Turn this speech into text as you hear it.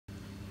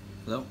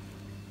Hello,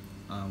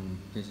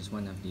 this is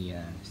one of the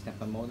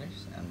stepper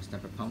motors,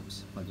 stepper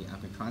pumps for the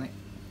Alkatronic.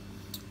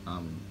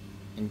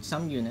 In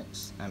some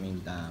units,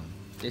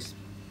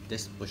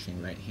 this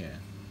bushing right here,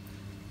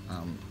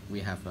 we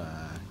have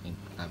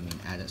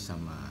added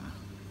some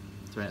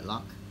thread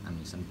lock,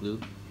 some glue.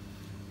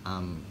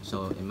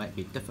 So it might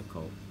be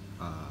difficult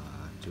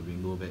to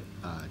remove it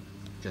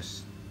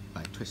just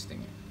by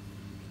twisting it.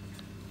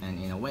 And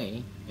in a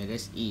way, it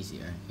is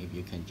easier if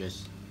you can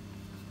just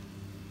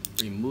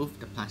remove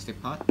the plastic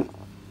part,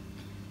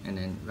 and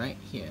then right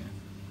here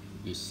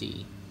you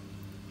see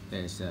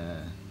there's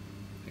a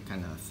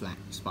kind of flat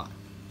spot,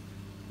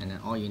 and then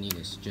all you need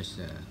is just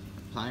a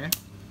plier,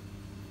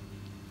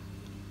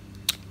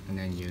 and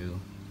then you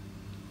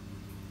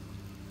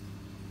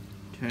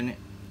turn it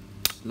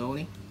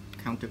slowly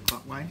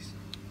counterclockwise.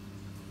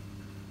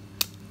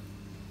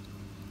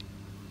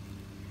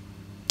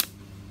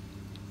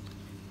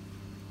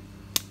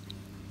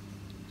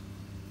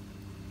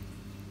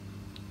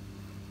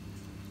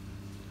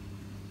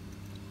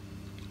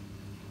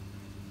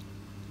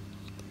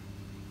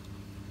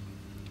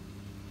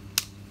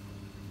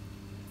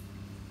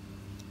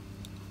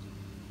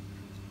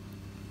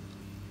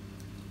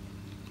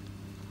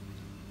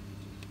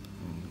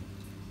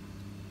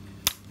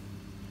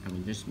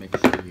 Just make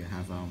sure you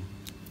have a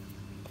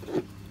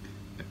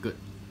good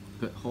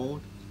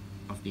hold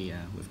of the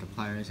with the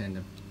pliers and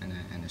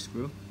the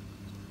screw,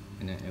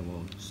 and then it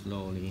will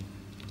slowly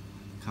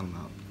come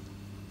out.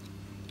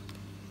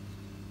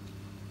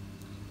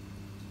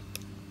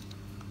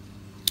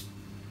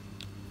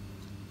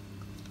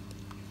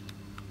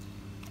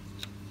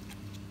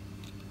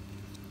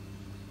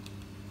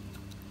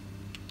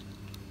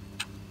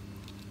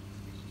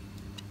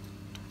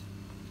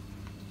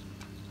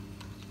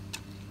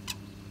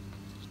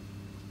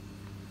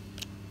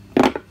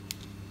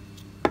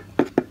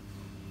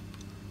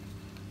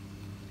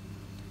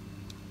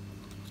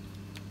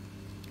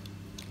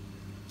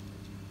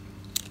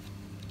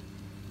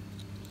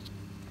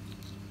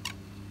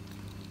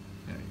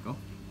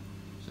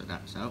 So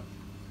that's out,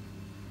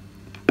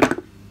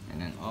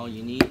 and then all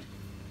you need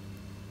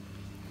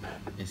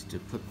is to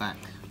put back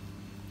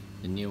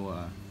the new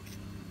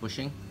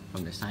bushing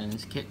from the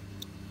silence kit,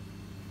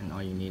 and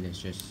all you need is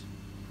just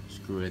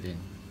screw it in.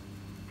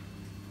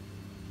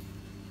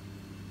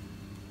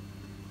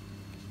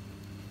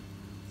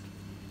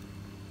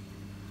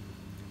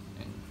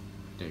 And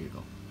there you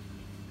go.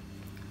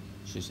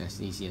 It's just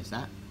as easy as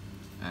that,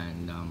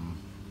 and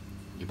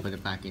you put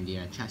it back in the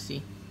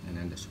chassis, and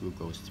then the screw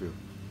goes through.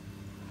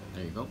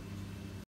 There you go.